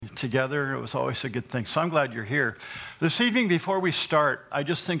together. It was always a good thing. So I'm glad you're here. This evening, before we start, I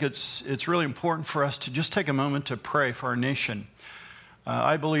just think it's really important for us to just take a moment to pray for our nation.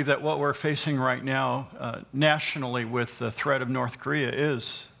 I believe that what we're facing right now nationally with the threat of North Korea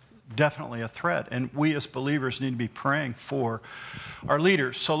is definitely a threat, and we as believers need to be praying for our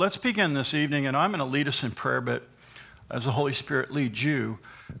leaders. So let's begin this evening, and I'm going to lead us in prayer, but as the Holy Spirit leads you,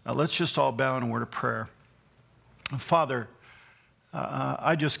 let's just all bow in a word of prayer. Father,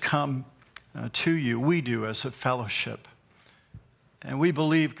 I just come to you. We do as a fellowship. And we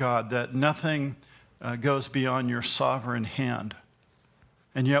believe, God, that nothing goes beyond your sovereign hand.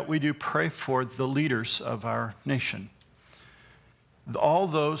 And yet we do pray for the leaders of our nation. All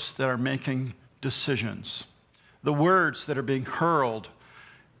those that are making decisions, the words that are being hurled,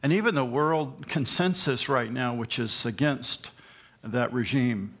 and even the world consensus right now, which is against that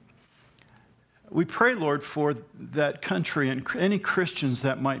regime. We pray, Lord, for that country and any Christians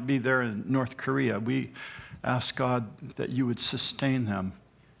that might be there in North Korea. We ask, God, that you would sustain them,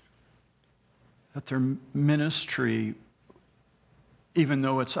 that their ministry, even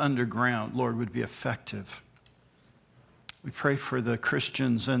though it's underground, Lord, would be effective. We pray for the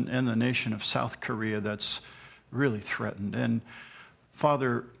Christians and the nation of South Korea that's really threatened. And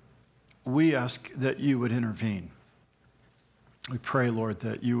Father, we ask that you would intervene. We pray, Lord,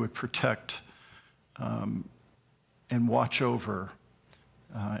 that you would protect and watch over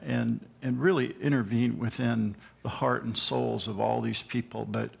and really intervene within the heart and souls of all these people.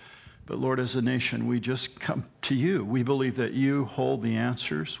 But Lord, as a nation, we just come to you. We believe that you hold the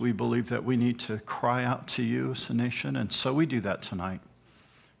answers. We believe that we need to cry out to you as a nation, and so we do that tonight.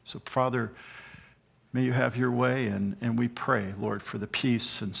 So, Father, may you have your way, and we pray, Lord, for the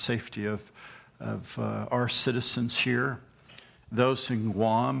peace and safety of our citizens here, those in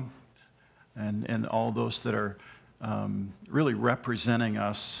Guam, and all those that are really representing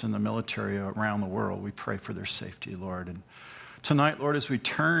us in the military around the world. We pray for their safety, Lord. And tonight, Lord, as we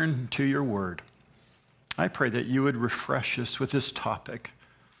turn to your word, I pray that you would refresh us with this topic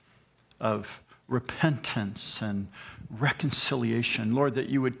of repentance and reconciliation. Lord, that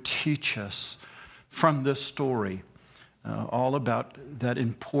you would teach us from this story all about that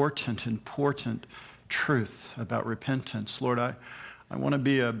important truth about repentance. Lord, I want to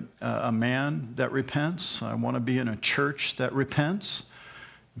be a man that repents. I want to be in a church that repents.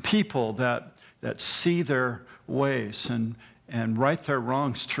 People that see their ways and right their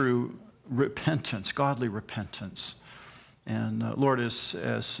wrongs through repentance, godly repentance. And Lord,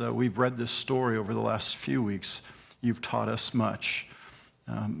 as we've read this story over the last few weeks, you've taught us much.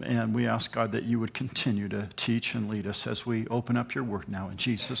 And we ask, God, that you would continue to teach and lead us as we open up your word now. In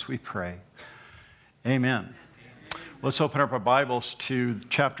Jesus we pray. Amen. Let's open up our Bibles to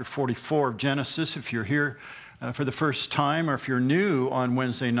chapter 44 of Genesis. If you're here for the first time, or if you're new on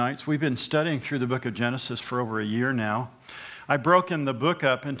Wednesday nights, we've been studying through the book of Genesis for over a year now. I've broken the book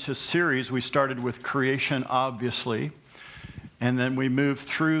up into series. We started with creation, obviously, and then we moved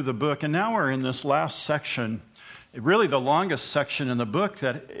through the book. And now we're in this last section, really the longest section in the book,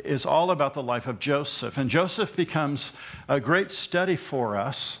 that is all about the life of Joseph. And Joseph becomes a great study for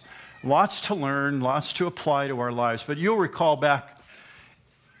us. Lots to learn, lots to apply to our lives. But you'll recall back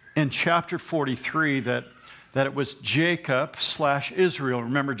in chapter 43 that it was Jacob/Israel.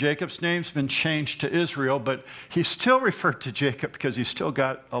 Remember, Jacob's name's been changed to Israel, but he's still referred to Jacob because he's still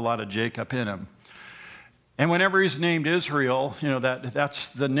got a lot of Jacob in him. And whenever he's named Israel, that's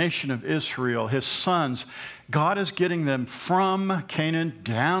the nation of Israel, his sons. God is getting them from Canaan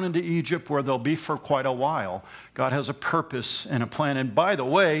down into Egypt, where they'll be for quite a while. God has a purpose and a plan. And by the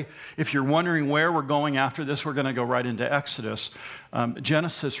way, if you're wondering where we're going after this, we're going to go right into Exodus.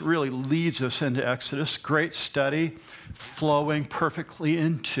 Genesis really leads us into Exodus. Great study, flowing perfectly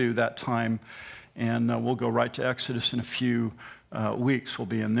into that time. And we'll go right to Exodus in a few weeks. We'll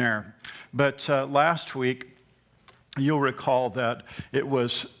be in there. But last week, you'll recall that it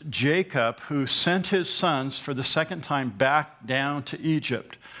was Jacob who sent his sons for the second time back down to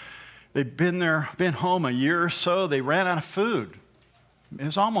Egypt. They'd been home a year or so. They ran out of food. It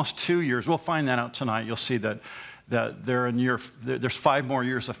was almost 2 years. We'll find that out tonight. You'll see that there's 5 more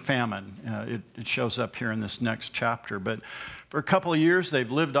years of famine. It shows up here in this next chapter. But for a couple of years, they've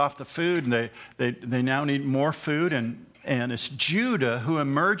lived off the food, and they now need more food. And it's Judah who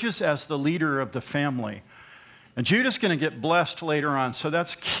emerges as the leader of the family. And Judah's going to get blessed later on. So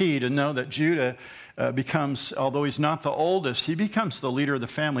that's key to know that Judah becomes, although he's not the oldest, he becomes the leader of the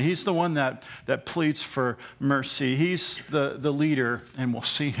family. He's the one that pleads for mercy. He's the leader, and we'll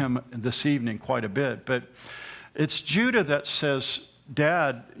see him this evening quite a bit. But it's Judah that says,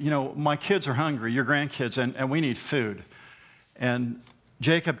 Dad, my kids are hungry, your grandkids, and we need food. And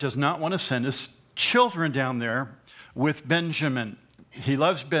Jacob does not want to send his children down there with Benjamin. He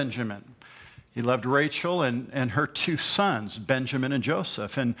loves Benjamin. He loved Rachel and her two sons, Benjamin and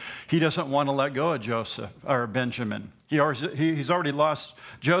Joseph, and he doesn't want to let go of Joseph or Benjamin. He's already lost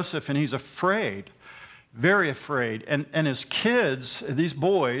Joseph, and he's afraid, very afraid. And his kids, these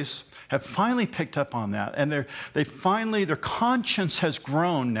boys, have finally picked up on that, and their conscience has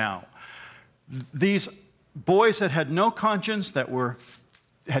grown now. These boys that had no conscience, that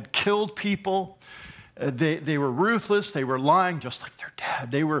had killed people, they were ruthless, they were lying just like their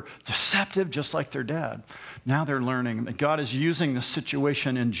dad. They were deceptive just like their dad. Now they're learning that God is using the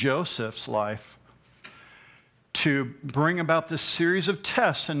situation in Joseph's life to bring about this series of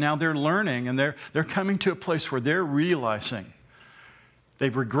tests, and now they're learning, and they're coming to a place where they're realizing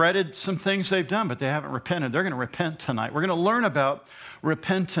they've regretted some things they've done, but they haven't repented. They're going to repent tonight. We're going to learn about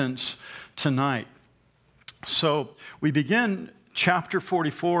repentance tonight. So we begin chapter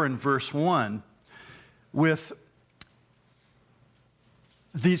 44 in verse 1 with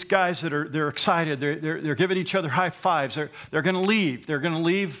these guys they're excited. They're giving each other high fives. They're going to leave. They're going to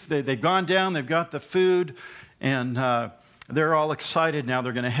leave. They've gone down. They've got the food, and they're all excited now.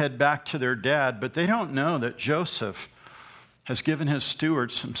 They're going to head back to their dad, but they don't know that Joseph has given his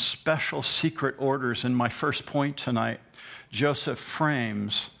steward some special secret orders. In my first point tonight, Joseph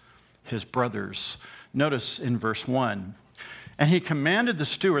frames his brothers. Notice in verse 1. And he commanded the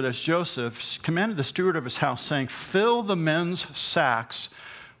steward, that's Joseph, commanded the steward of his house, saying, fill the men's sacks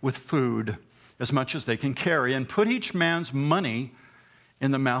with food as much as they can carry, and put each man's money in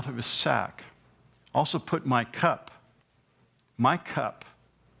the mouth of his sack. Also put my cup,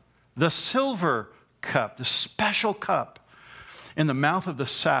 the silver cup, the special cup, in the mouth of the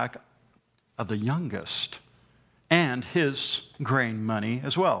sack of the youngest, and his grain money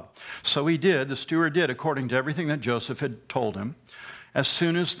as well. So he did, the steward did, according to everything that Joseph had told him. As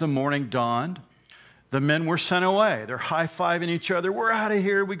soon as the morning dawned, the men were sent away. They're high-fiving each other. We're out of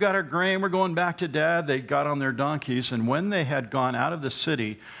here. We got our grain. We're going back to Dad. They got on their donkeys, and when they had gone out of the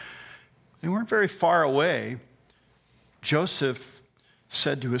city, they weren't very far away. Joseph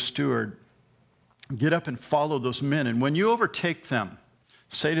said to his steward, get up and follow those men, and when you overtake them,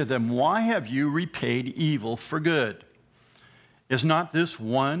 say to them, why have you repaid evil for good? Is not this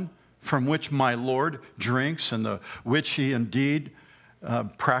one from which my Lord drinks, and the which he indeed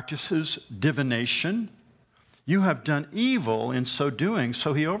practices divination? You have done evil in so doing.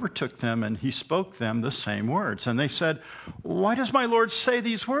 So he overtook them, and he spoke them the same words. And they said, why does my Lord say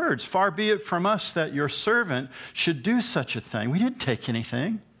these words? Far be it from us that your servant should do such a thing. We didn't take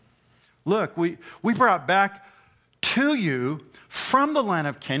anything. Look, we brought back to you from the land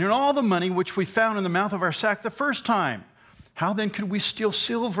of Canaan all the money which we found in the mouth of our sack the first time. How then could we steal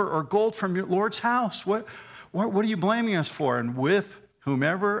silver or gold from your Lord's house? What are you blaming us for? And with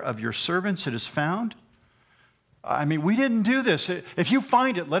whomever of your servants it is found? I mean, we didn't do this. If you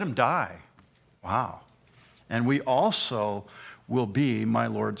find it, let him die. Wow. And we also will be my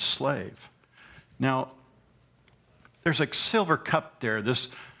Lord's slave. Now, there's a silver cup there, this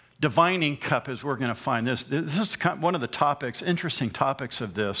divining cup, as we're going to find this. This is one of the topics, interesting topics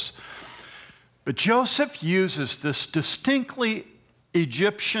of this. But Joseph uses this distinctly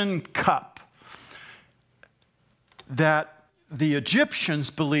Egyptian cup that the Egyptians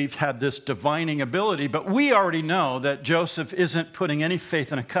believed had this divining ability, but we already know that Joseph isn't putting any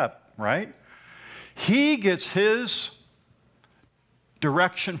faith in a cup, right? He gets his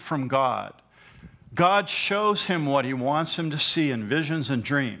direction from God. God shows him what he wants him to see in visions and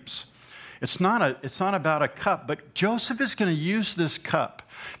dreams. It's not about a cup, but Joseph is going to use this cup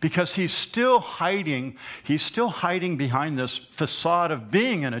because he's still hiding behind this facade of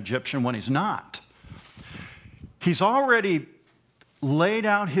being an Egyptian when he's not. He's already laid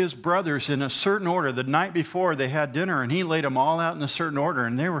out his brothers in a certain order. The night before they had dinner, and he laid them all out in a certain order,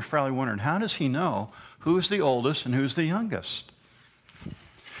 and they were probably wondering, how does he know who's the oldest and who's the youngest?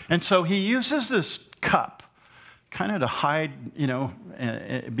 And so he uses this cup kind of to hide,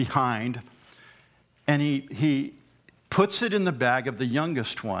 behind, and he puts it in the bag of the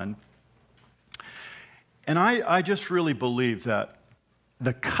youngest one. And I just really believe that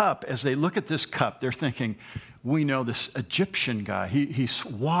the cup, as they look at this cup, they're thinking, we know this Egyptian guy. He's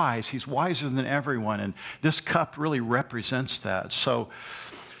wise. He's wiser than everyone. And this cup really represents that. So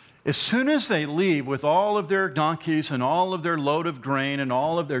as soon as they leave with all of their donkeys and all of their load of grain and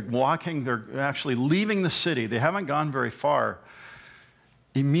all of their walking, they're actually leaving the city. They haven't gone very far.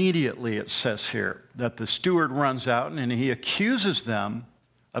 Immediately, it says here, that the steward runs out and he accuses them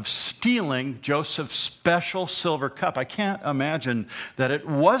of stealing Joseph's special silver cup. I can't imagine that it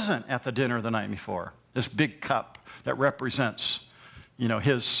wasn't at the dinner the night before. This big cup that represents,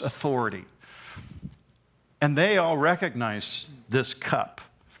 his authority. And they all recognize this cup.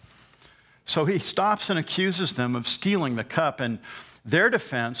 So he stops and accuses them of stealing the cup. And their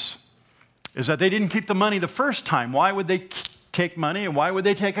defense is that they didn't keep the money the first time. Why would they take money, and why would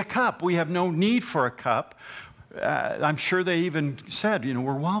they take a cup? We have no need for a cup. I'm sure they even said,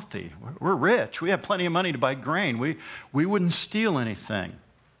 we're wealthy. We're rich. We have plenty of money to buy grain. We wouldn't steal anything.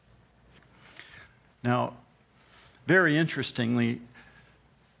 Now, very interestingly,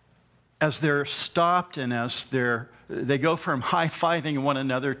 as they're stopped and as they go from high-fiving one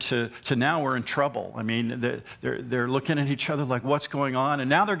another to now we're in trouble. I mean, they're looking at each other like, what's going on? And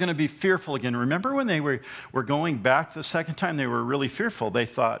now they're going to be fearful again. Remember when they were going back the second time, they were really fearful. They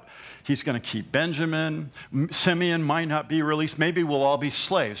thought, he's going to keep Benjamin. Simeon might not be released. Maybe we'll all be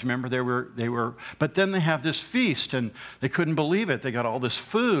slaves. Remember, they were. But then they have this feast, and they couldn't believe it. They got all this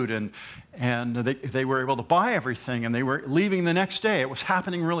food, and they were able to buy everything, and they were leaving the next day. It was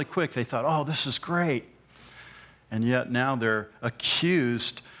happening really quick. They thought, oh, this is great. And yet now they're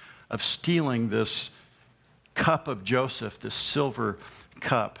accused of stealing this cup of Joseph, this silver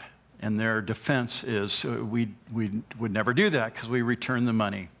cup. And their defense is, we would never do that because we returned the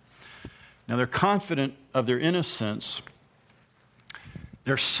money. Now they're confident of their innocence.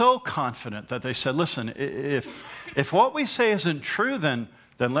 They're so confident that they said, listen, if what we say isn't true, then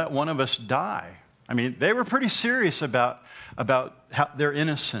let one of us die. I mean, they were pretty serious about their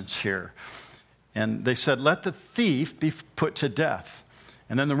innocence here. And they said, let the thief be put to death,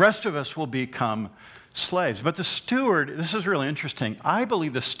 and then the rest of us will become slaves. But the steward, this is really interesting. I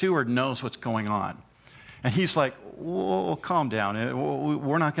believe the steward knows what's going on. And he's like, whoa, calm down.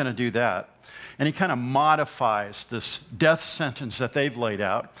 We're not going to do that. And he kind of modifies this death sentence that they've laid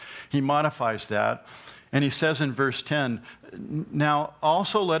out. He modifies that. And he says in verse 10, now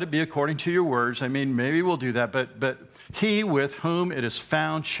also let it be according to your words. I mean, maybe we'll do that, but he with whom it is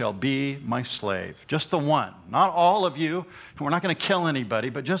found shall be my slave. Just the one. Not all of you. We're not going to kill anybody,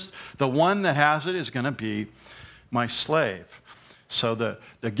 but just the one that has it is going to be my slave. So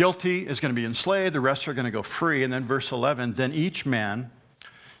the guilty is going to be enslaved. The rest are going to go free. And then verse 11, then each man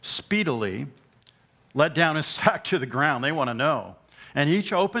speedily let down his sack to the ground. They want to know. And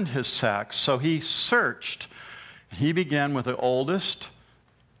each opened his sack. So he searched. He began with the oldest,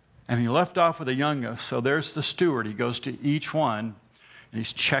 and he left off with the youngest. So there's the steward. He goes to each one, and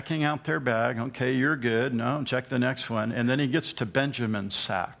he's checking out their bag. Okay, you're good. No, check the next one. And then he gets to Benjamin's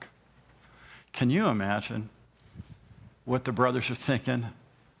sack. Can you imagine what the brothers are thinking?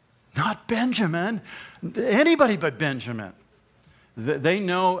 Not Benjamin. Anybody but Benjamin. They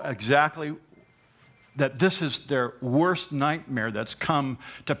know exactly that this is their worst nightmare that's come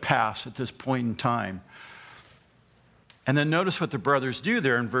to pass at this point in time. And then notice what the brothers do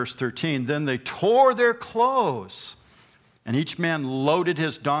there in verse 13. Then they tore their clothes, and each man loaded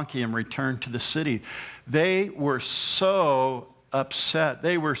his donkey and returned to the city. They were so upset.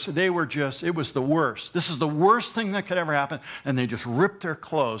 They were just, it was the worst. This is the worst thing that could ever happen. And they just ripped their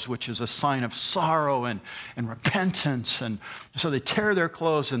clothes, which is a sign of sorrow and repentance. And so they tear their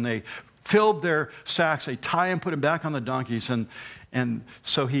clothes, and they filled their sacks. They tie them, put them back on the donkeys. And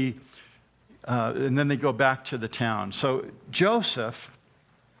so and then they go back to the town. So Joseph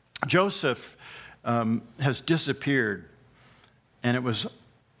has disappeared, and it was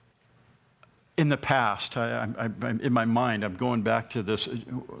in the past. I'm in my mind, I'm going back to this.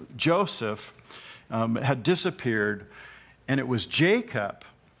 Joseph had disappeared, and it was Jacob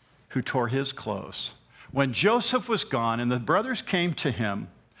who tore his clothes. When Joseph was gone, and the brothers came to him,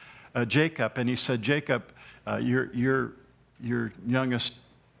 Jacob, and he said, Jacob, your youngest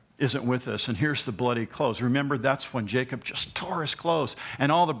isn't with us, and here's the bloody clothes. Remember, that's when Jacob just tore his clothes,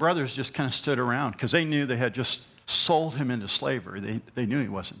 and all the brothers just kind of stood around because they knew they had just sold him into slavery. They knew he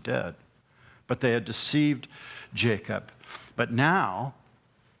wasn't dead, but they had deceived Jacob. But now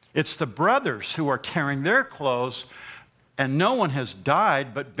it's the brothers who are tearing their clothes, and no one has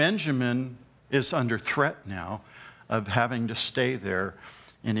died, but Benjamin is under threat now of having to stay there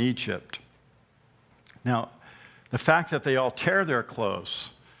in Egypt. Now, the fact that they all tear their clothes,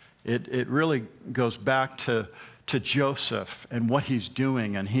 it really goes back to Joseph and what he's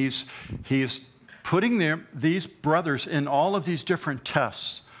doing. And he's putting these brothers in all of these different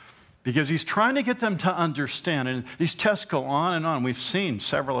tests because he's trying to get them to understand. And these tests go on and on. We've seen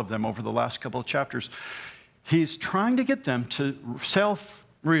several of them over the last couple of chapters. He's trying to get them to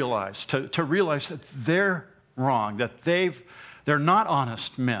self-realize, to realize that they're wrong, that they're not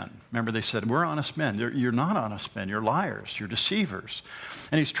honest men. Remember, they said, we're honest men. You're not honest men. You're liars. You're deceivers.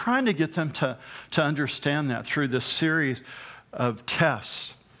 And he's trying to get them to understand that through this series of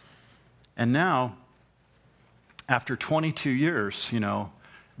tests. And now, after 22 years,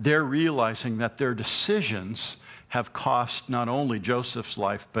 they're realizing that their decisions have cost not only Joseph's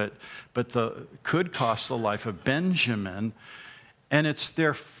life, but could cost the life of Benjamin. And it's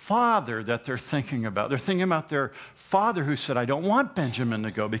their father that they're thinking about. They're thinking about their father who said, I don't want Benjamin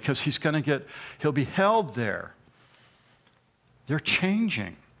to go because he'll be held there. They're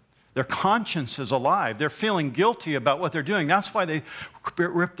changing. Their conscience is alive. They're feeling guilty about what they're doing. That's why they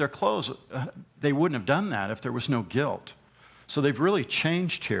ripped their clothes. They wouldn't have done that if there was no guilt. So they've really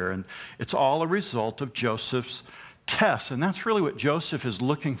changed here, and it's all a result of Joseph's test. And that's really what Joseph is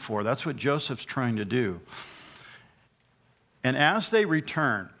looking for. That's what Joseph's trying to do. And as they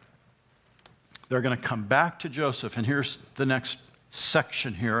return, they're going to come back to Joseph. And here's the next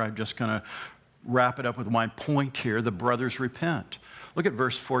section here. I'm just going to wrap it up with my point here. The brothers repent. Look at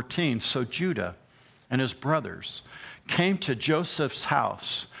verse 14. So Judah and his brothers came to Joseph's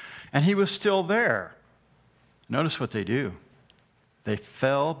house, and he was still there. Notice what they do. They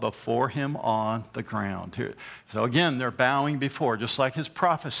fell before him on the ground. So again, they're bowing before, just like his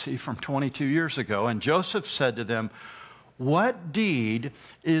prophecy from 22 years ago. And Joseph said to them, what deed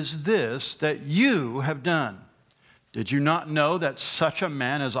is this that you have done? Did you not know that such a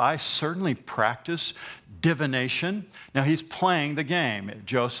man as I certainly practice divination? Now he's playing the game.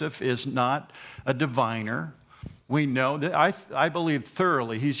 Joseph is not a diviner. We know that, I believe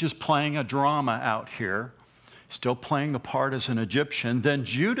thoroughly, he's just playing a drama out here. Still playing the part as an Egyptian. Then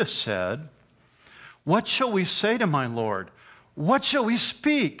Judah said, what shall we say to my Lord? What shall we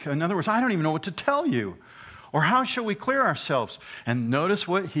speak? In other words, I don't even know what to tell you. Or how shall we clear ourselves? And notice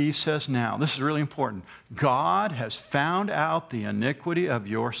what he says now. This is really important. God has found out the iniquity of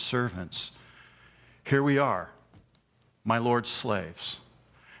your servants. Here we are, my Lord's slaves.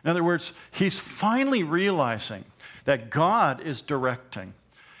 In other words, he's finally realizing that God is directing.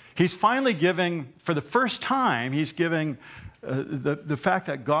 He's finally giving, for the first time, he's giving the fact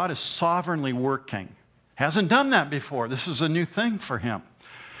that God is sovereignly working. Hasn't done that before. This is a new thing for him.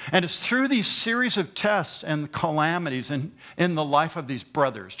 And it's through these series of tests and calamities in the life of these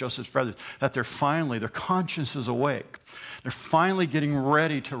brothers, Joseph's brothers, that their conscience is awake. They're finally getting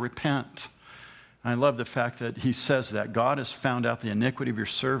ready to repent. I love the fact that he says that. God has found out the iniquity of your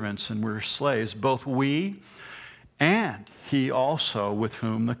servants, and we're slaves, both we and he also with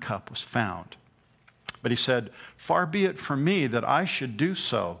whom the cup was found. But he said, far be it from me that I should do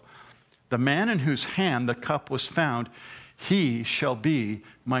so. The man in whose hand the cup was found, he shall be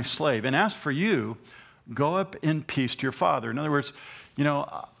my slave. And as for you, go up in peace to your father. In other words,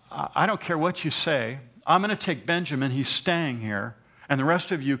 I don't care what you say. I'm going to take Benjamin. He's staying here. And the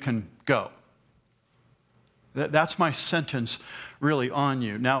rest of you can go. That's my sentence really on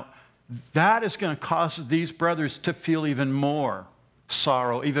you. Now, that is going to cause these brothers to feel even more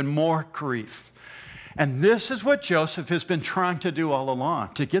sorrow, even more grief. And this is what Joseph has been trying to do all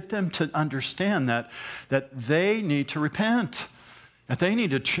along, to get them to understand that they need to repent, that they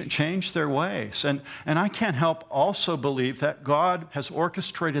need to change their ways. And I can't help also believe that God has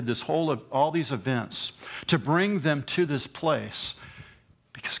orchestrated all these events to bring them to this place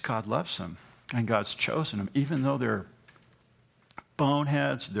because God loves them and God's chosen them, even though they're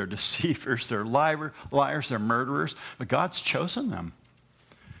boneheads, they're deceivers, they're liars, they're murderers, but God's chosen them.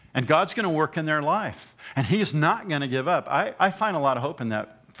 And God's going to work in their life. And he is not going to give up. I find a lot of hope in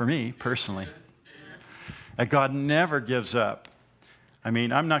that for me personally. That God never gives up. I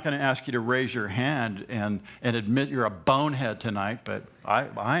mean, I'm not going to ask you to raise your hand and admit you're a bonehead tonight, but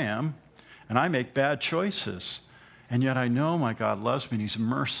I am. And I make bad choices. And yet I know my God loves me and he's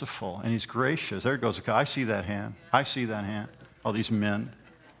merciful and he's gracious. There goes a guy. I see that hand. I see that hand. All these men.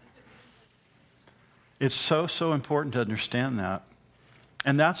 It's so important to understand that.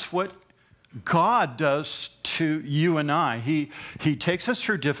 And that's what God does to you and I. He takes us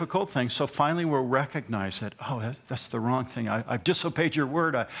through difficult things, so finally we'll recognize that, that's the wrong thing. I've disobeyed your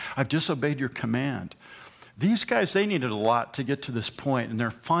word. I've disobeyed your command. These guys, they needed a lot to get to this point, and they're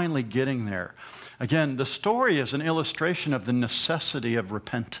finally getting there. Again, the story is an illustration of the necessity of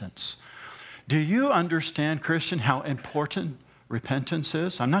repentance. Do you understand, Christian, how important repentance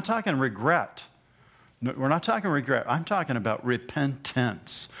is? I'm not talking regret. No, we're not talking regret. I'm talking about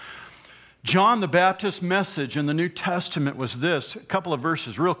repentance. John the Baptist's message in the New Testament was this. A couple of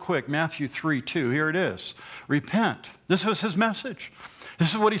verses real quick. Matthew 3:2. Here it is. Repent. This was his message.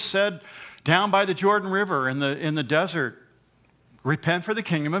 This is what he said down by the Jordan River in the desert. Repent, for the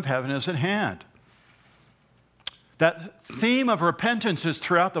kingdom of heaven is at hand. That theme of repentance is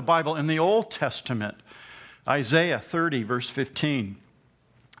throughout the Bible in the Old Testament. Isaiah 30, verse 15.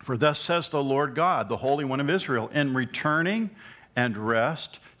 For thus says the Lord God, the Holy One of Israel, in returning and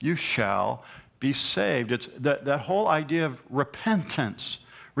rest you shall be saved. It's that whole idea of repentance,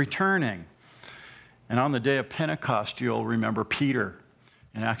 returning. And on the day of Pentecost, you'll remember Peter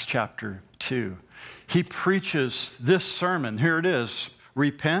in Acts chapter 2. He preaches this sermon. Here it is.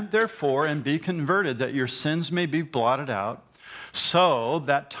 Repent, therefore, and be converted, that your sins may be blotted out, so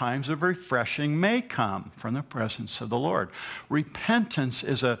that times of refreshing may come from the presence of the Lord. Repentance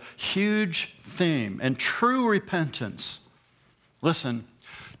is a huge theme, and true repentance, listen,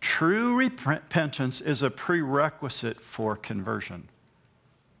 true repentance is a prerequisite for conversion.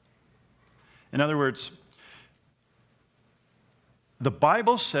 In other words, the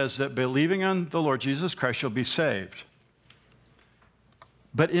Bible says that believing on the Lord Jesus Christ, you'll be saved.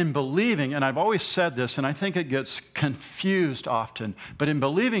 But in believing, and I've always said this, and I think it gets confused often, but in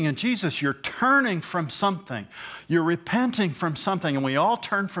believing in Jesus, you're turning from something. You're repenting from something, and we all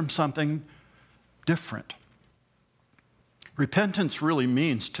turn from something different. Repentance really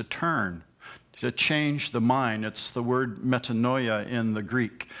means to turn, to change the mind. It's the word metanoia in the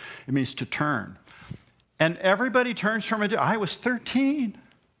Greek. It means to turn. And everybody turns from it. I was 13.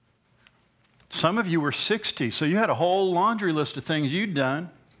 Some of you were 60, so you had a whole laundry list of things you'd done.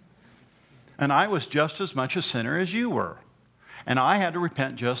 And I was just as much a sinner as you were. And I had to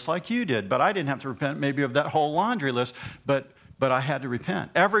repent just like you did. But I didn't have to repent maybe of that whole laundry list, but I had to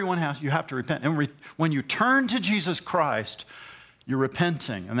repent. Everyone you have to repent. And when you turn to Jesus Christ, you're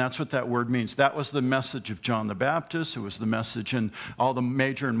repenting. And that's what that word means. That was the message of John the Baptist. It was the message in all the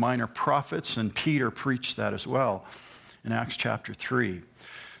major and minor prophets. And Peter preached that as well in Acts chapter 3.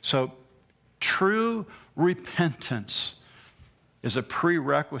 So, true repentance is a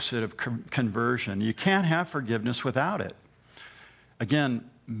prerequisite of conversion. You can't have forgiveness without it. Again,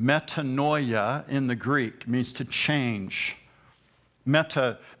 metanoia in the Greek means to change.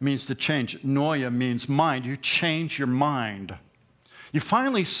 Meta means to change. Noia means mind. You change your mind. You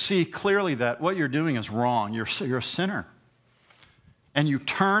finally see clearly that what you're doing is wrong. You're a sinner. And you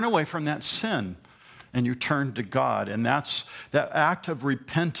turn away from that sin. And you turn to God. And that's that act of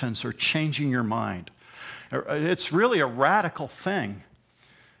repentance or changing your mind. It's really a radical thing.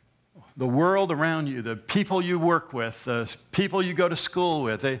 The world around you, the people you work with, the people you go to school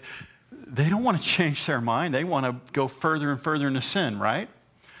with, they don't want to change their mind. They want to go further and further into sin, right?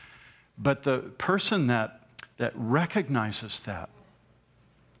 But the person that recognizes that,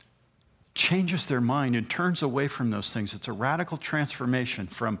 changes their mind and turns away from those things. It's a radical transformation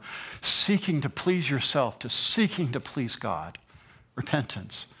from seeking to please yourself to seeking to please God.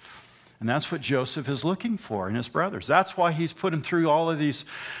 Repentance. And that's what Joseph is looking for in his brothers. That's why he's put him through all of these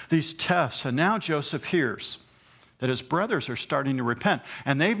tests. And now Joseph hears that his brothers are starting to repent.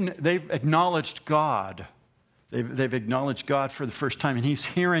 And they've acknowledged God. They've acknowledged God for the first time. And he's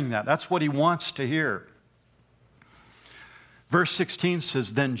hearing that. That's what he wants to hear. Verse 16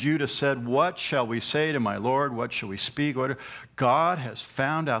 says, Then Judah said, What shall we say to my Lord? What shall we speak? God has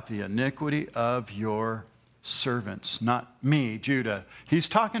found out the iniquity of your servants, not me, Judah. He's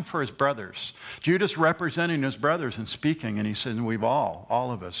talking for his brothers. Judah's representing his brothers and speaking, and he says, we've all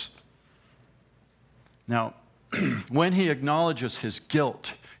of us. Now, when he acknowledges his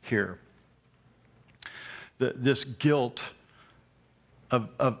guilt here, this guilt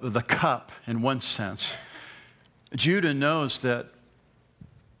of the cup in one sense, Judah knows that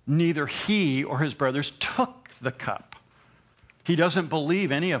neither he or his brothers took the cup. He doesn't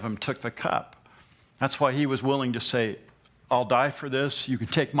believe any of them took the cup. That's why he was willing to say, I'll die for this. You can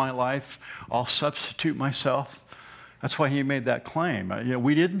take my life. I'll substitute myself. That's why he made that claim.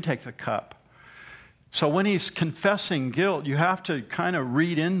 We didn't take the cup. So when he's confessing guilt, you have to kind of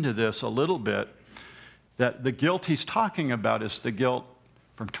read into this a little bit that the guilt he's talking about is the guilt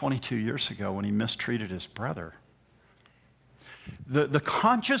from 22 years ago when he mistreated his brother. The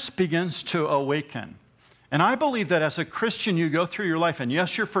conscience begins to awaken. And I believe that as a Christian, you go through your life, and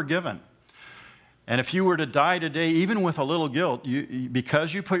yes, you're forgiven. And if you were to die today, even with a little guilt,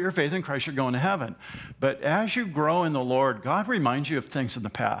 because you put your faith in Christ, you're going to heaven. But as you grow in the Lord, God reminds you of things in the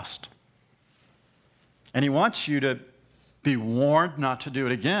past. And he wants you to be warned not to do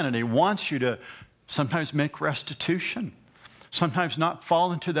it again. And he wants you to sometimes make restitution. Sometimes not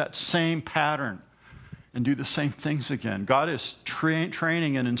fall into that same pattern and do the same things again. God is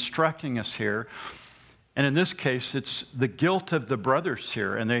training and instructing us here. And in this case, it's the guilt of the brothers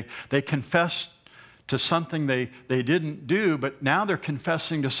here. And they confess to something they didn't do, but now they're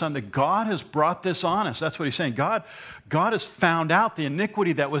confessing to something. God has brought this on us. That's what he's saying. God has found out the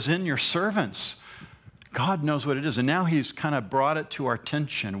iniquity that was in your servants. God knows what it is. And now he's kind of brought it to our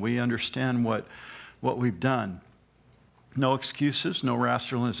attention. We understand what we've done. No excuses, no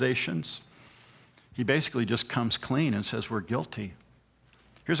rationalizations. He basically just comes clean and says we're guilty.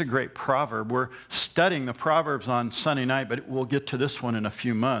 Here's a great proverb. We're studying the Proverbs on Sunday night, but we'll get to this one in a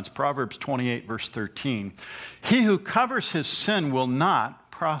few months. Proverbs 28, verse 13. He who covers his sin will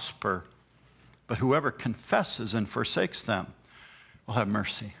not prosper, but whoever confesses and forsakes them will have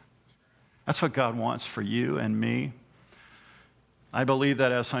mercy. That's what God wants for you and me. I believe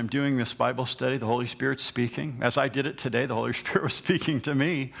that as I'm doing this Bible study, the Holy Spirit's speaking. As I did it today, the Holy Spirit was speaking to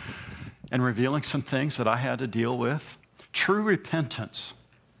me and revealing some things that I had to deal with. True repentance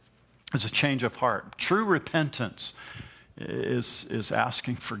is a change of heart. True repentance is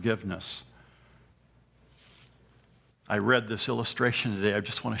asking forgiveness. I read this illustration today. I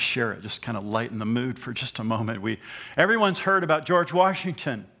just want to share it, just kind of lighten the mood for just a moment. Everyone's heard about George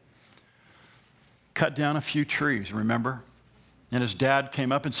Washington. Cut down a few trees, remember? And his dad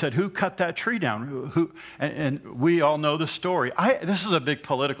came up and said, who cut that tree down? And we all know the story. This is a big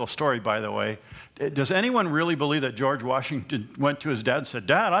political story, by the way. Does anyone really believe that George Washington went to his dad and said,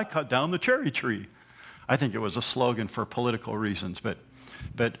 Dad, I cut down the cherry tree? I think it was a slogan for political reasons.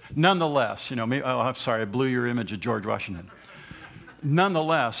 But nonetheless, I'm sorry, I blew your image of George Washington.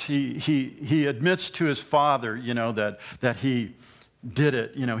 Nonetheless, he admits to his father, that he did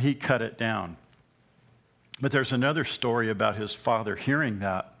it, he cut it down. But there's another story about his father hearing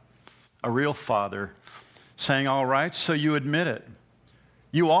that, a real father saying, all right, so you admit it.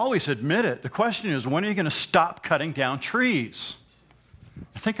 You always admit it. The question is, when are you going to stop cutting down trees?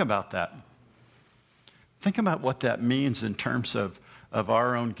 Think about that. Think about what that means in terms of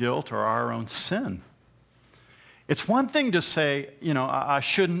our own guilt or our own sin. It's one thing to say, I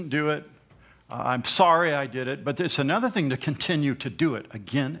shouldn't do it. I'm sorry I did it. But it's another thing to continue to do it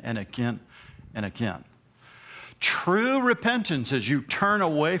again and again and again. True repentance is you turn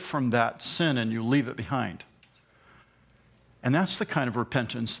away from that sin and you leave it behind. And that's the kind of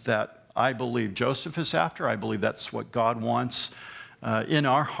repentance that I believe Joseph is after. I believe that's what God wants in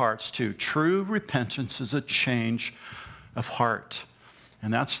our hearts too. True repentance is a change of heart.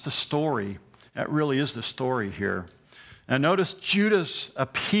 And that's the story. That really is the story here. And notice Judah's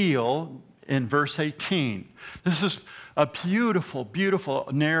appeal in verse 18. This is a beautiful, beautiful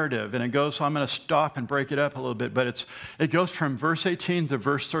narrative. And it goes, so I'm going to stop and break it up a little bit, but it goes from verse 18 to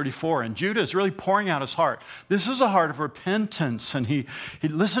verse 34. And Judah is really pouring out his heart. This is a heart of repentance. And he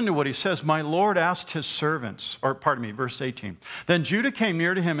listened to what he says. My Lord asked his servants, verse 18. Then Judah came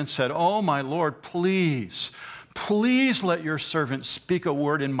near to him and said, oh, my Lord, please let your servant speak a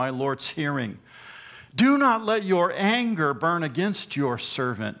word in my Lord's hearing. Do not let your anger burn against your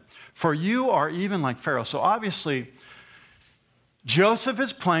servant, for you are even like Pharaoh. So obviously, Joseph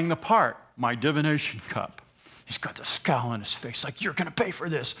is playing the part, my divination cup. He's got the scowl on his face, like, you're going to pay for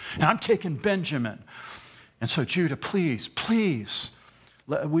this, and I'm taking Benjamin. And so Judah, please,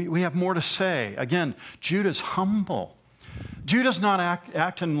 we have more to say. Again, Judah's humble. Judah's not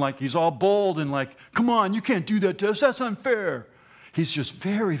acting like he's all bold and like, come on, you can't do that to us, that's unfair. He's just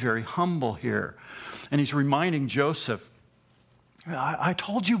very, very humble here. And he's reminding Joseph, I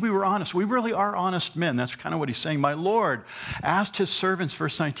told you we were honest. We really are honest men. That's kind of what he's saying. My Lord asked his servants,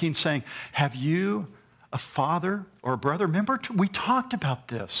 verse 19, saying, have you a father or a brother? Remember, we talked about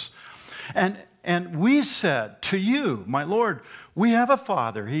this. And we said to you, my Lord, we have a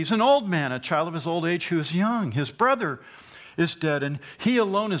father. He's an old man, a child of his old age who is young. His brother is dead, and he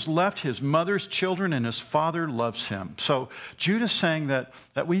alone has left his mother's children, and his father loves him. So Judah's saying that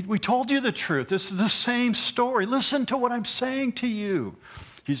we told you the truth. This is the same story. Listen to what I'm saying to you.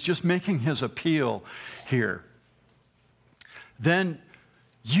 He's just making his appeal here. Then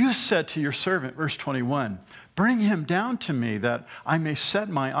you said to your servant, verse 21, bring him down to me that I may set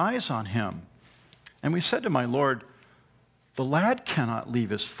my eyes on him. And we said to my Lord, the lad cannot leave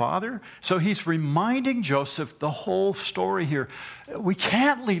his father. So he's reminding Joseph the whole story here. We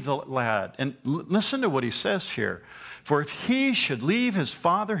can't leave the lad. And listen to what he says here. For if he should leave his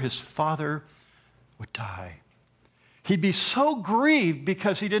father would die. He'd be so grieved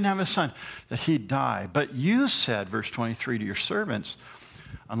because he didn't have a son that he'd die. But you said, verse 23, to your servants,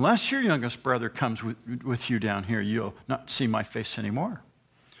 unless your youngest brother comes with you down here, you'll not see my face anymore.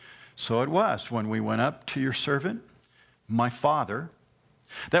 So it was when we went up to your servant, my father,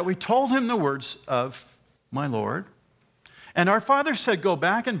 that we told him the words of my Lord. And our father said, go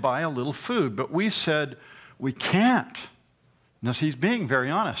back and buy a little food. But we said, we can't. Now, he's being very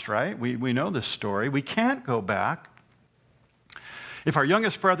honest, right? We know this story. We can't go back. If our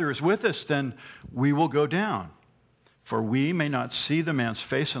youngest brother is with us, then we will go down. For we may not see the man's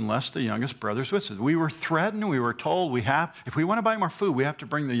face unless the youngest brother is with us. We were threatened. We were told if we want to buy more food, we have to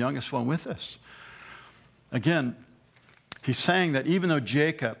bring the youngest one with us. Again, he's saying that even though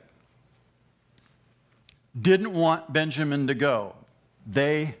Jacob didn't want Benjamin to go,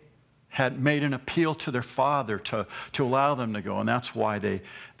 they had made an appeal to their father to allow them to go, and that's why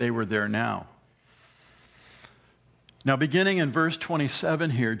they were there now. Now, beginning in verse 27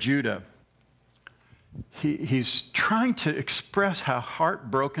 here, Judah, he's trying to express how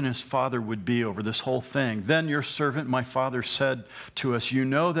heartbroken his father would be over this whole thing. Then your servant, my father, said to us, you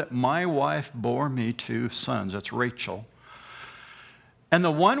know that my wife bore me 2 sons. That's Rachel. And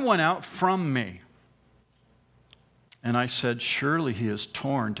the one went out from me. And I said, surely he is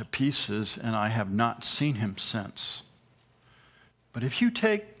torn to pieces, and I have not seen him since. But if you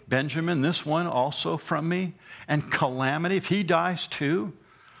take Benjamin, this one also from me, and calamity, if he dies too,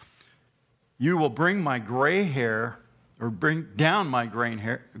 you will bring my gray hair, or bring down my gray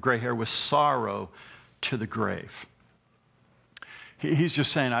hair with sorrow to the grave. He's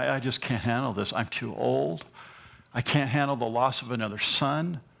just saying, I just can't handle this. I'm too old. I can't handle the loss of another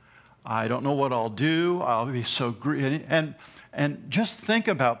son. I don't know what I'll do. I'll be so grieved. And just think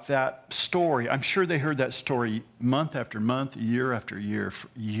about that story. I'm sure they heard that story month after month, year after year, for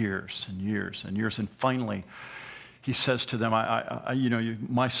years and years and years. And finally, he says to them,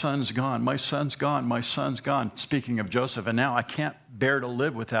 my son's gone, my son's gone, my son's gone. Speaking of Joseph, and now I can't bear to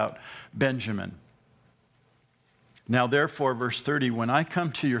live without Benjamin. Now, therefore, verse 30, when I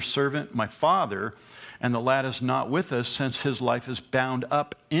come to your servant, my father, and the lad is not with us, since his life is bound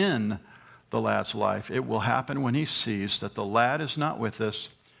up in the lad's life, it will happen when he sees that the lad is not with us,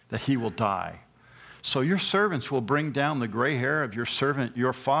 that he will die. So your servants will bring down the gray hair of your servant,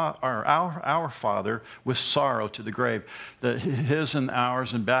 our father, with sorrow to the grave. His and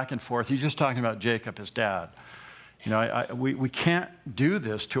ours and back and forth. He's just talking about Jacob, his dad. We can't do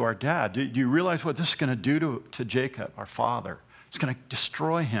this to our dad. Do you realize what this is going to do to Jacob, our father? It's going to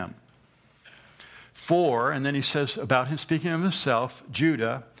destroy him. And then he says about him, speaking of himself,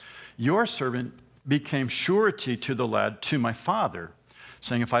 Judah, your servant became surety to the lad, to my father,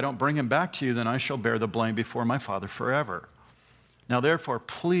 saying, if I don't bring him back to you, then I shall bear the blame before my father forever. Now, therefore,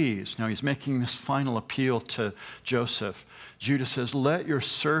 please, now he's making this final appeal to Joseph. Judah says, let your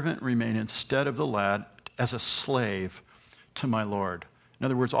servant remain instead of the lad as a slave to my Lord. In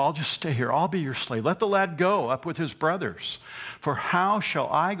other words, I'll just stay here. I'll be your slave. Let the lad go up with his brothers. For how shall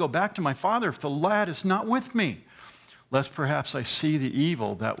I go back to my father if the lad is not with me? Lest perhaps I see the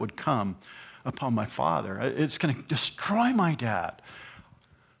evil that would come upon my father. It's going to destroy my dad.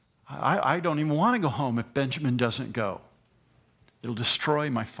 I don't even want to go home if Benjamin doesn't go. It'll destroy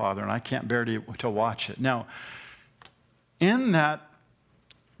my father, and I can't bear to watch it. Now, in that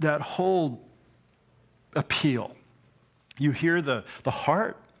whole appeal, you hear the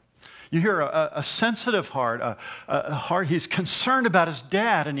heart. You hear a sensitive heart, a heart. He's concerned about his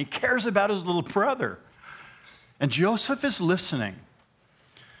dad, and he cares about his little brother. And Joseph is listening.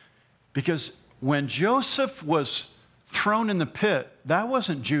 Because when Joseph was thrown in the pit, that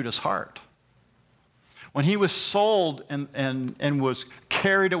wasn't Judah's heart. When he was sold and was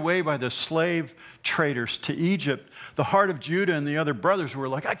carried away by the slave traders to Egypt, the heart of Judah and the other brothers were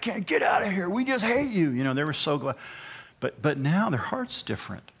like, I can't get out of here. We just hate you. They were so glad. But now their heart's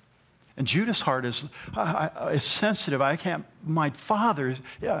different. And Judah's heart is sensitive. I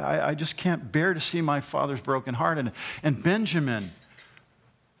just can't bear to see my father's broken heart. And Benjamin,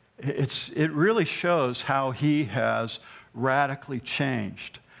 it really shows how he has radically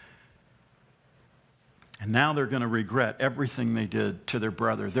changed. And now they're going to regret everything they did to their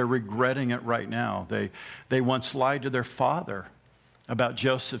brother. They're regretting it right now. They once lied to their father about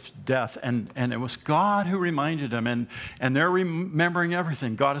Joseph's death, and it was God who reminded them, and they're remembering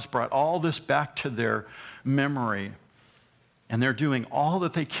everything. God has brought all this back to their memory, and they're doing all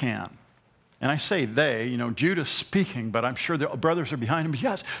that they can. And I say they, Judah's speaking, but I'm sure the brothers are behind him.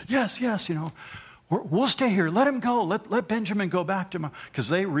 Yes, we'll stay here. Let him go. Let Benjamin go back to him. Because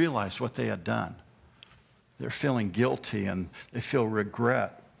they realized what they had done. They're feeling guilty, and they feel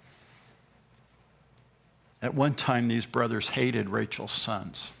regret. At one time, these brothers hated Rachel's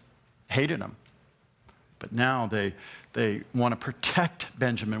sons. Hated them. But now they want to protect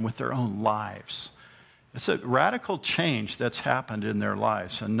Benjamin with their own lives. It's a radical change that's happened in their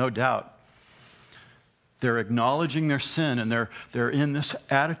lives. And no doubt, they're acknowledging their sin, and they're in this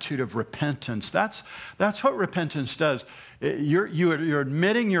attitude of repentance. That's what repentance does. You're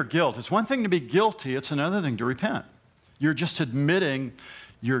admitting your guilt. It's one thing to be guilty. It's another thing to repent. You're just admitting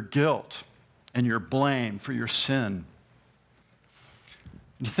your guilt and your blame for your sin.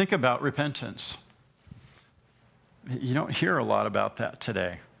 You think about repentance. You don't hear a lot about that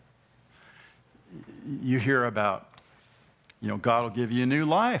today. You hear about, God will give you a new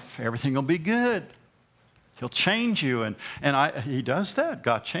life. Everything will be good. He'll change you. And He does that.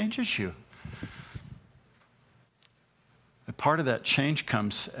 God changes you. part of that change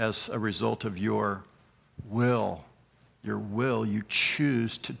comes as a result of your will. Your will, you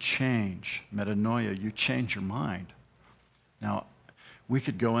choose to change. Metanoia, you change your mind. Now, we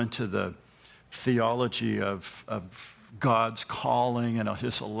could go into the theology of God's calling and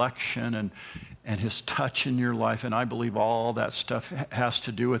his election and his touch in your life, and I believe all that stuff has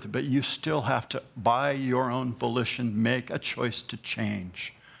to do with it, but you still have to, by your own volition, make a choice to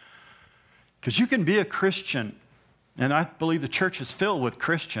change. Because you can be a Christian, and I believe the church is filled with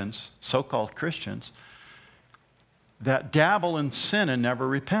Christians, so-called Christians, that dabble in sin and never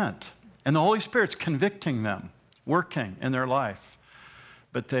repent. And the Holy Spirit's convicting them, working in their life.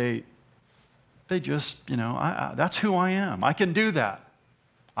 But they just, that's who I am. I can do that.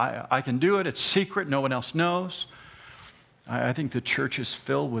 I can do it. It's secret. No one else knows. I think the church is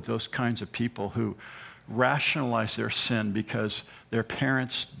filled with those kinds of people who rationalize their sin because their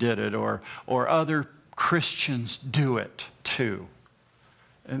parents did it or other Christians do it too.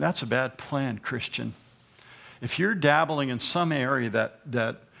 And that's a bad plan, Christian. If you're dabbling in some area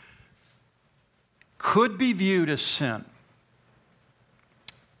that could be viewed as sin,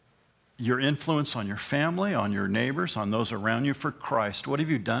 your influence on your family, on your neighbors, on those around you for Christ, what have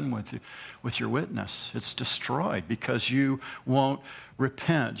you done with your witness? It's destroyed because you won't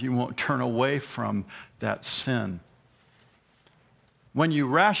repent. You won't turn away from that sin. When you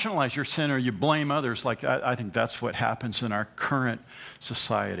rationalize your sin or you blame others, like I think that's what happens in our current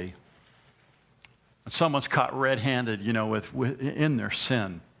society. When someone's caught red-handed, in their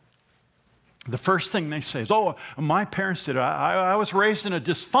sin, the first thing they say is, "Oh, my parents did it. I was raised in a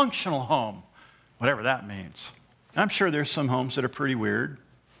dysfunctional home," whatever that means. I'm sure there's some homes that are pretty weird.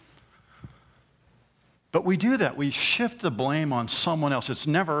 But we do that. We shift the blame on someone else. It's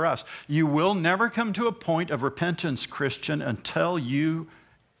never us. You will never come to a point of repentance, Christian, until you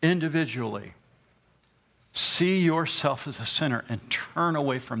individually see yourself as a sinner and turn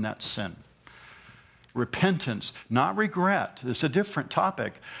away from that sin. Repentance, not regret. It's a different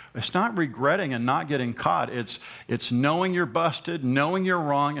topic. It's not regretting and not getting caught. It's knowing you're busted, knowing you're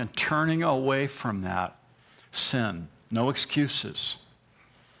wrong, and turning away from that sin. No excuses.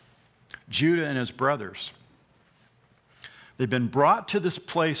 Judah and his brothers, they've been brought to this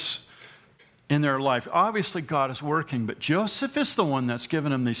place in their life. Obviously, God is working, but Joseph is the one that's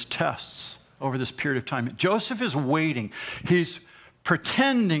given them these tests over this period of time. Joseph is waiting. He's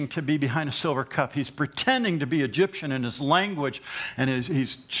pretending to be behind a silver cup. He's pretending to be Egyptian in his language, and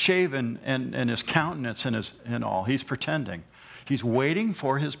he's shaven and his countenance and all. He's pretending. He's waiting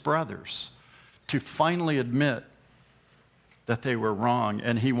for his brothers to finally admit that they were wrong,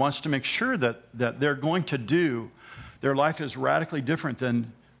 and he wants to make sure that they're going to do, their life is radically different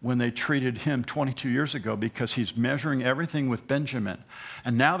than when they treated him 22 years ago, because he's measuring everything with Benjamin.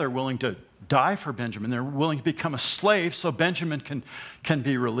 And now they're willing to die for Benjamin. They're willing to become a slave so Benjamin can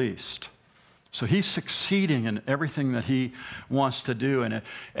be released. So he's succeeding in everything that he wants to do. And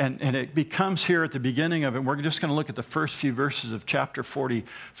it becomes here at the beginning of it. We're just going to look at the first few verses of chapter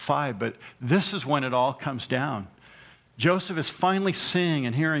 45, but this is when it all comes down. Joseph is finally seeing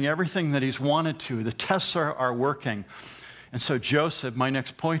and hearing everything that he's wanted to. The tests are working. And so Joseph, my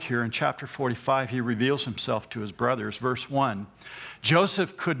next point here in chapter 45, he reveals himself to his brothers. Verse 1,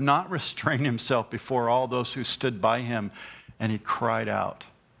 Joseph could not restrain himself before all those who stood by him, and he cried out.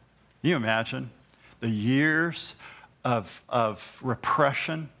 Can you imagine the years of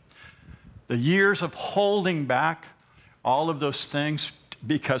repression, the years of holding back all of those things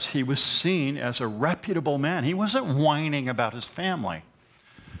because he was seen as a reputable man. He wasn't whining about his family.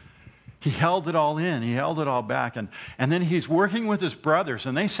 He held it all in. He held it all back. And then he's working with his brothers,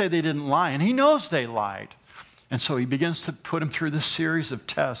 and they say they didn't lie, and he knows they lied. And so he begins to put him through this series of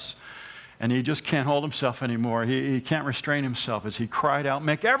tests, and he just can't hold himself anymore. He can't restrain himself as he cried out,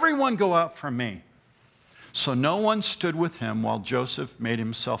 "Make everyone go out from me." So no one stood with him while Joseph made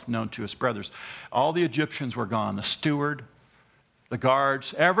himself known to his brothers. All the Egyptians were gone, the steward, the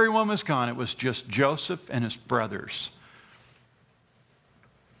guards, everyone was gone. It was just Joseph and his brothers.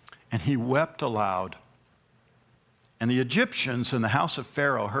 And he wept aloud. And the Egyptians in the house of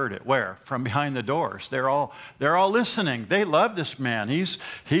Pharaoh heard it. Where? From behind the doors. They're all listening. They love this man. He's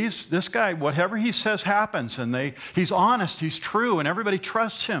this guy, whatever he says happens. And he's honest, he's true, and everybody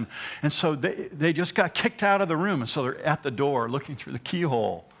trusts him. And so they just got kicked out of the room. And so they're at the door looking through the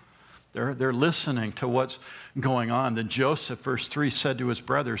keyhole. They're listening to what's going on. Then Joseph, verse 3, said to his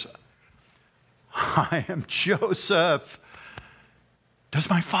brothers, "I am Joseph. Does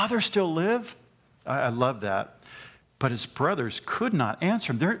my father still live?" I love that. But his brothers could not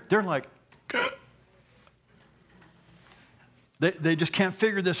answer him. They're like, They just can't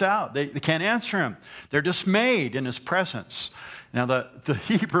figure this out. They can't answer him. They're dismayed in his presence. Now, the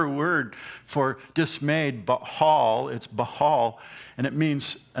Hebrew word for dismayed, it's bahal, and it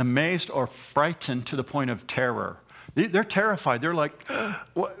means amazed or frightened to the point of terror. They're terrified. They're like,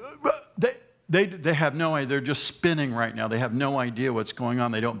 they have no idea. They're just spinning right now. They have no idea what's going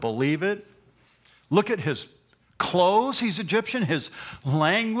on. They don't believe it. Look at his clothes. He's Egyptian. His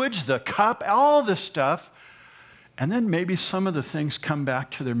language, the cup, all this stuff. And then maybe some of the things come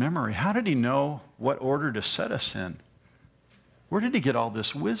back to their memory. How did he know what order to set us in? Where did he get all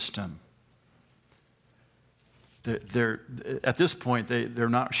this wisdom? At this point, they're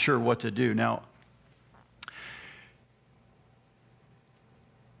not sure what to do. Now,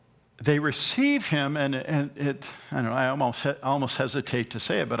 they receive him, and it, I don't know, I almost hesitate to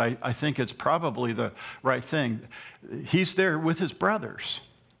say it, but I think it's probably the right thing. He's there with his brothers.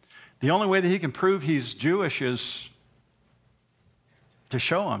 The only way that he can prove he's Jewish is to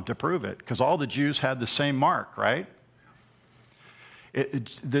show them, to prove it, because all the Jews had the same mark, right?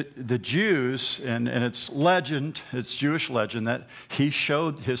 The Jews, and it's legend, it's Jewish legend, that he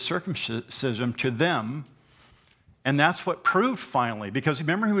showed his circumcision to them, and that's what proved finally, because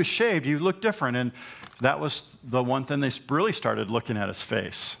remember he was shaved, he looked different, and that was the one thing they really started looking at his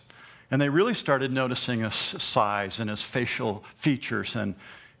face. And they really started noticing his size and his facial features, and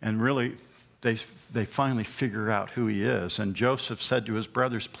really they finally figure out who he is. And Joseph said to his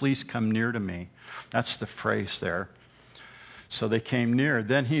brothers, "Please come near to me." That's the phrase there. So they came near.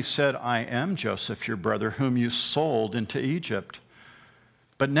 Then he said, "I am Joseph, your brother, whom you sold into Egypt.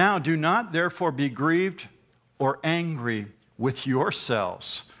 But now do not therefore be grieved or angry with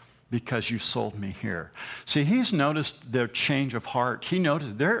yourselves because you sold me here." See, he's noticed their change of heart. He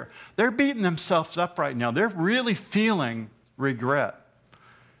noticed they're beating themselves up right now. They're really feeling regret.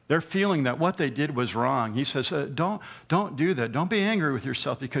 They're feeling that what they did was wrong. He says, don't do that. Don't be angry with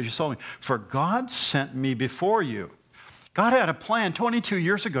yourself because you sold me. For God sent me before you. God had a plan 22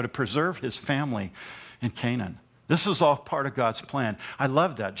 years ago to preserve his family in Canaan. This is all part of God's plan. I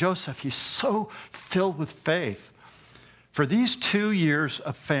love that. Joseph, he's so filled with faith. For these 2 years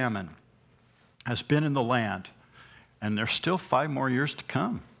of famine has been in the land, and there's still 5 more years to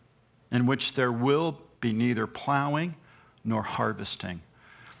come, in which there will be neither plowing nor harvesting.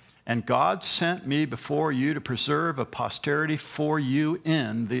 And God sent me before you to preserve a posterity for you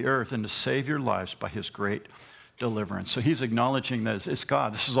in the earth and to save your lives by his great deliverance. So he's acknowledging that it's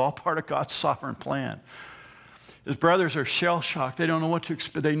God. This is all part of God's sovereign plan. His brothers are shell-shocked. They don't know what to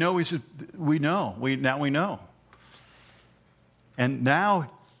expect. They know we know. And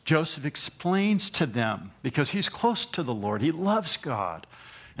now Joseph explains to them, because he's close to the Lord. He loves God.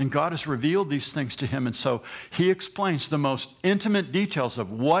 And God has revealed these things to him. And so he explains the most intimate details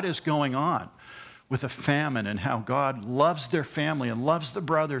of what is going on with a famine and how God loves their family and loves the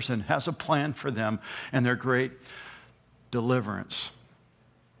brothers and has a plan for them and their great deliverance.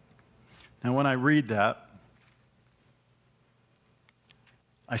 Now, when I read that,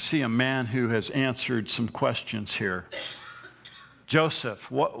 I see a man who has answered some questions here.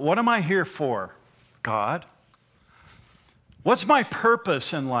 Joseph, what am I here for, God? What's my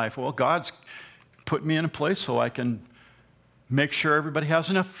purpose in life? Well, God's put me in a place so I can make sure everybody has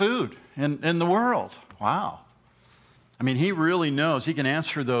enough food in the world. Wow. I mean, he really knows. He can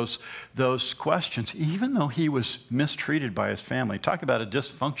answer those questions, even though he was mistreated by his family. Talk about a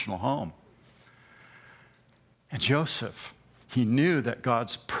dysfunctional home. And Joseph, he knew that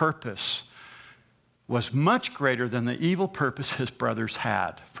God's purpose was much greater than the evil purpose his brothers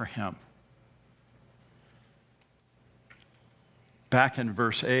had for him. Back in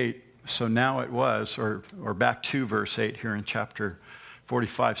verse 8, so now it was, or back to verse 8 here in chapter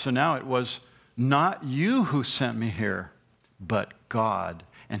 45. So now it was not you who sent me here, but God.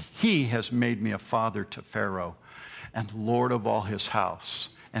 And he has made me a father to Pharaoh and Lord of all his house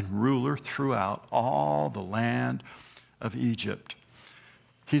and ruler throughout all the land of Egypt.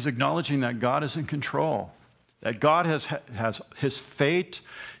 He's acknowledging that God is in control, that God has his fate,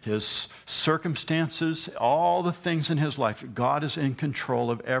 his circumstances, all the things in his life. God is in control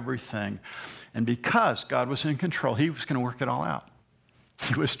of everything. And because God was in control, he was going to work it all out.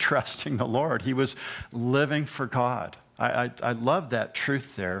 He was trusting the Lord. He was living for God. I love that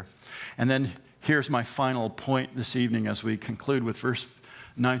truth there. And then here's my final point this evening as we conclude with verse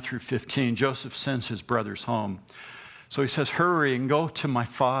 9 through 15. Joseph sends his brothers home. So he says, "Hurry and go to my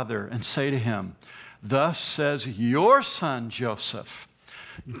father and say to him, 'Thus says your son Joseph,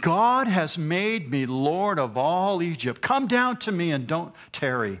 God has made me Lord of all Egypt. Come down to me and don't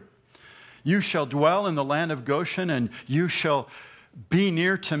tarry. You shall dwell in the land of Goshen, and you shall be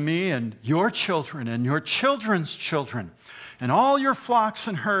near to me and your children and your children's children, and all your flocks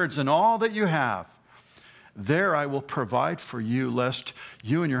and herds and all that you have. There I will provide for you, lest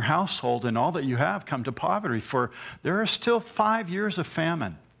you and your household and all that you have come to poverty. For there are still 5 years of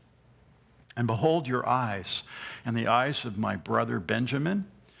famine. And behold, your eyes and the eyes of my brother Benjamin,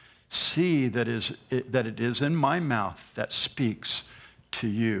 see that it is in my mouth that speaks to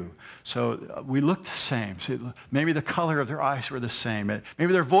you. So we look the same. See, maybe the color of their eyes were the same.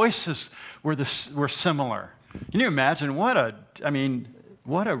 Maybe their voices were similar. Can you imagine what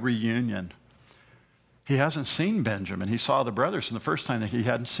a reunion? He hasn't seen Benjamin. He saw the brothers, and the first time that he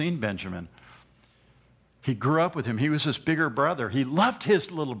hadn't seen Benjamin. He grew up with him. He was his bigger brother. He loved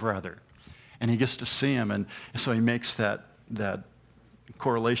his little brother. And he gets to see him, and so he makes that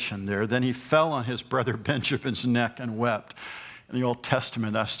correlation there. Then he fell on his brother Benjamin's neck and wept. In the Old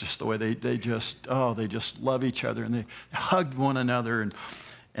Testament, that's just the way they just love each other, and they hugged one another.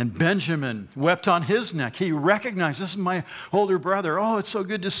 And Benjamin wept on his neck. He recognized, this is my older brother. Oh, it's so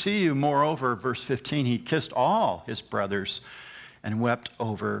good to see you. Moreover, verse 15, he kissed all his brothers and wept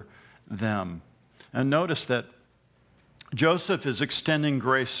over them. And notice that Joseph is extending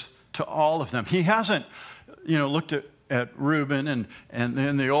grace to all of them. He hasn't, looked at Reuben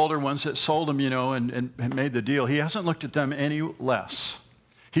and the older ones that sold him, and made the deal. He hasn't looked at them any less.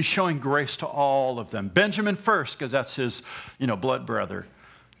 He's showing grace to all of them. Benjamin first, because that's his, blood brother.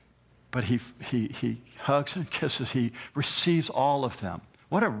 But he hugs and kisses. He receives all of them.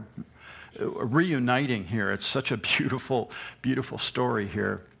 What a reuniting here. It's such a beautiful, beautiful story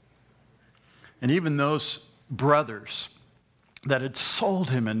here. And even those brothers that had sold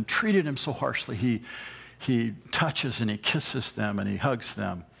him and treated him so harshly, he touches and he kisses them and he hugs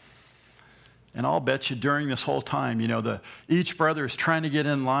them. And I'll bet you during this whole time, each brother is trying to get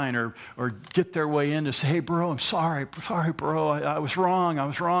in line or get their way in to say, hey, bro, I'm sorry, bro, I was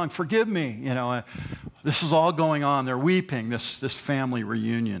wrong, forgive me. This is all going on. They're weeping, this family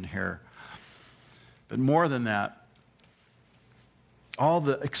reunion here. But more than that, all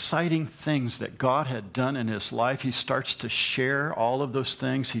the exciting things that God had done in his life, he starts to share all of those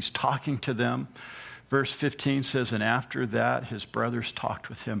things. He's talking to them. Verse 15 says, and after that, his brothers talked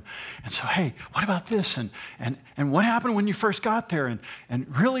with him. And so, hey, what about this? And what happened when you first got there?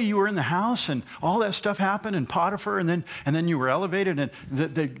 And really, you were in the house, and all that stuff happened, and Potiphar, and then you were elevated, and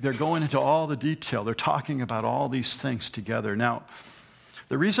they're going into all the detail. They're talking about all these things together. Now,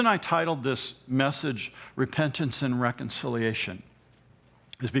 the reason I titled this message, Repentance and Reconciliation,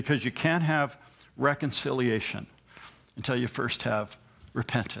 is because you can't have reconciliation until you first have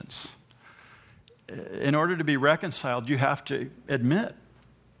repentance. In order to be reconciled, you have to admit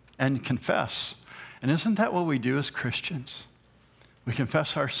and confess. And isn't that what we do as Christians? We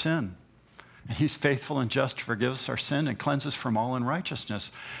confess our sin. And he's faithful and just to forgive us our sin and cleanse us from all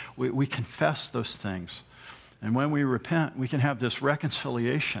unrighteousness. We confess those things. And when we repent, we can have this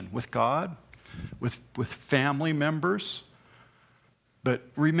reconciliation with God, with family members. But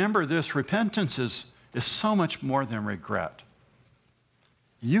remember this, repentance is so much more than regret.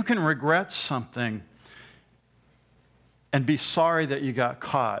 You can regret something and be sorry that you got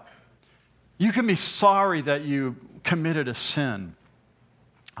caught. You can be sorry that you committed a sin.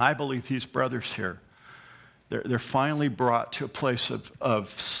 I believe these brothers here, they're finally brought to a place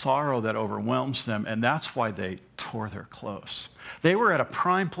of sorrow that overwhelms them, and that's why they tore their clothes. They were at a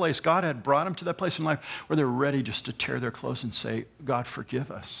prime place. God had brought them to that place in life where they're ready just to tear their clothes and say, God, forgive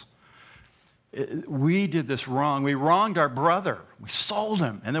us. We did this wrong. We wronged our brother. We sold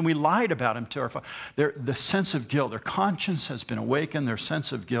him, and then we lied about him to our father. The sense of guilt, their conscience has been awakened, their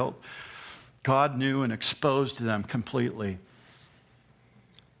sense of guilt. God knew and exposed them completely.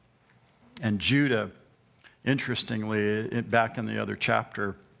 And Judah, interestingly, back in the other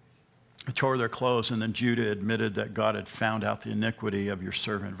chapter, tore their clothes, and then Judah admitted that God had found out the iniquity of your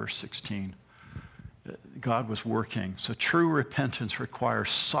servant, verse 16. God was working. So true repentance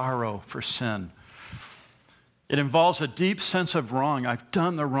requires sorrow for sin. It involves a deep sense of wrong. I've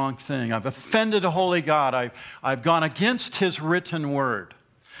done the wrong thing. I've offended a holy God. I've gone against his written word.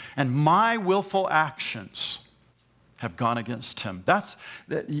 And my willful actions have gone against him.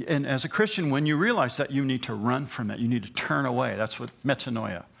 And as a Christian, when you realize that, you need to run from it. You need to turn away. That's what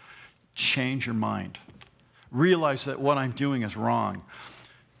metanoia. Change your mind. Realize that what I'm doing is wrong.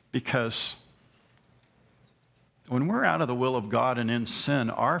 Because when we're out of the will of God and in sin,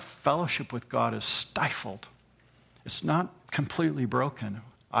 our fellowship with God is stifled. It's not completely broken.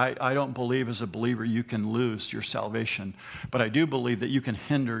 I don't believe as a believer you can lose your salvation, but I do believe that you can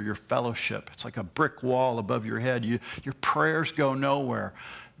hinder your fellowship. It's like a brick wall above your head. Your prayers go nowhere.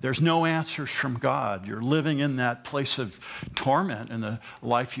 There's no answers from God. You're living in that place of torment in the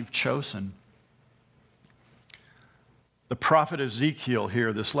life you've chosen. The prophet Ezekiel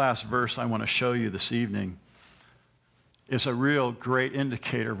here, this last verse I want to show you this evening, is a real great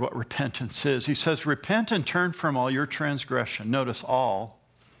indicator of what repentance is. He says, repent and turn from all your transgression. Notice all.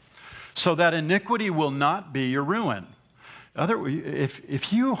 So that iniquity will not be your ruin.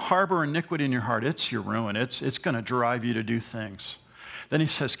 If you harbor iniquity in your heart, it's your ruin. It's going to drive you to do things. Then he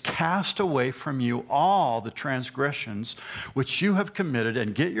says, cast away from you all the transgressions which you have committed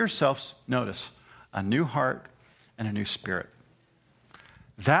and get yourselves, notice, a new heart and a new spirit.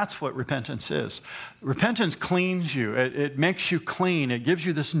 That's what repentance is. Repentance cleans you. It makes you clean. It gives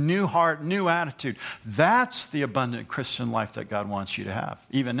you this new heart, new attitude. That's the abundant Christian life that God wants you to have,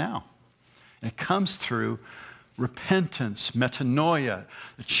 even now. And it comes through repentance, metanoia,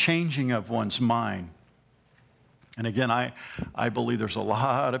 the changing of one's mind. And again, I believe there's a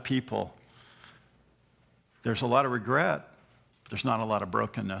lot of people. There's a lot of regret. But there's not a lot of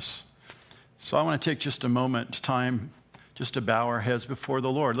brokenness. So I want to take just a moment, time, just to bow our heads before the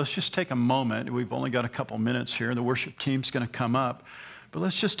Lord. Let's just take a moment. We've only got a couple minutes here. The worship team's going to come up. But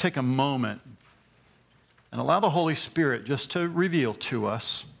let's just take a moment and allow the Holy Spirit just to reveal to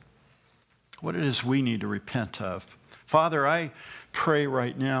us what it is we need to repent of. Father, I pray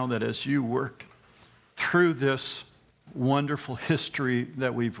right now that as you work through this wonderful history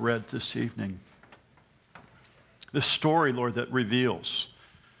that we've read this evening, this story, Lord, that reveals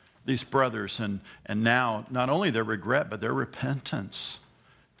these brothers and now not only their regret, but their repentance.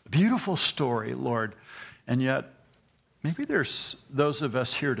 A beautiful story, Lord. And yet, maybe there's those of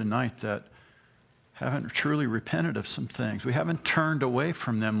us here tonight that haven't truly repented of some things. We haven't turned away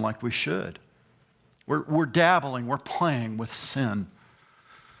from them like we should. We're dabbling, we're playing with sin.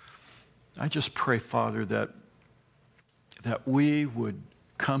 I just pray, Father, that we would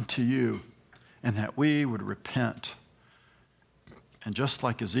come to you and that we would repent. And just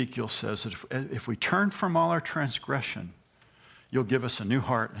like Ezekiel says, that if we turn from all our transgression, you'll give us a new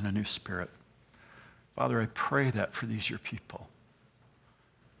heart and a new spirit. Father, I pray that for these your people.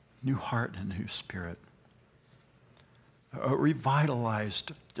 New heart and a new spirit. A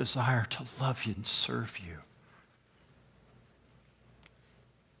revitalized desire to love you and serve you.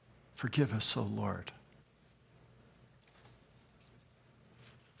 Forgive us, O Lord.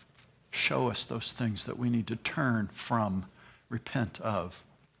 Show us those things that we need to turn from, repent of.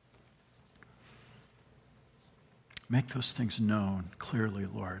 Make those things known clearly,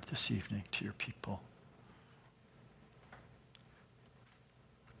 Lord, this evening to your people.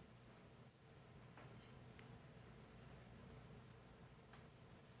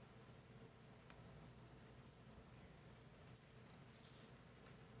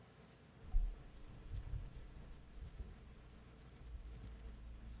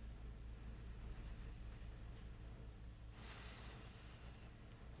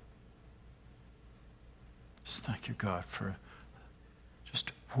 Thank you, God, for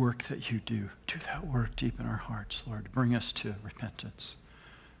just work that you do. Do that work deep in our hearts, Lord. Bring us to repentance.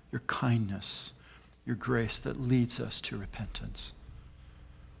 Your kindness, your grace that leads us to repentance.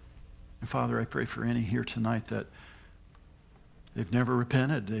 And Father, I pray for any here tonight that they've never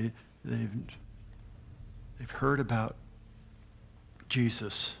repented. They've heard about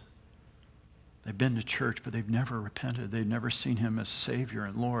Jesus. They've been to church, but they've never repented. They've never seen him as Savior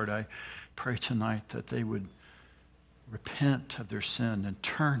and Lord. I pray tonight that they would repent of their sin and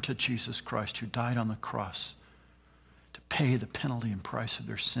turn to Jesus Christ, who died on the cross to pay the penalty and price of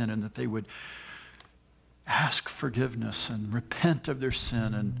their sin, and that they would ask forgiveness and repent of their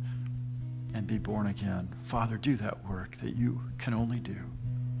sin and be born again. Father, do that work that you can only do.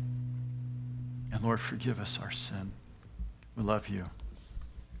 And Lord, forgive us our sin. We love you.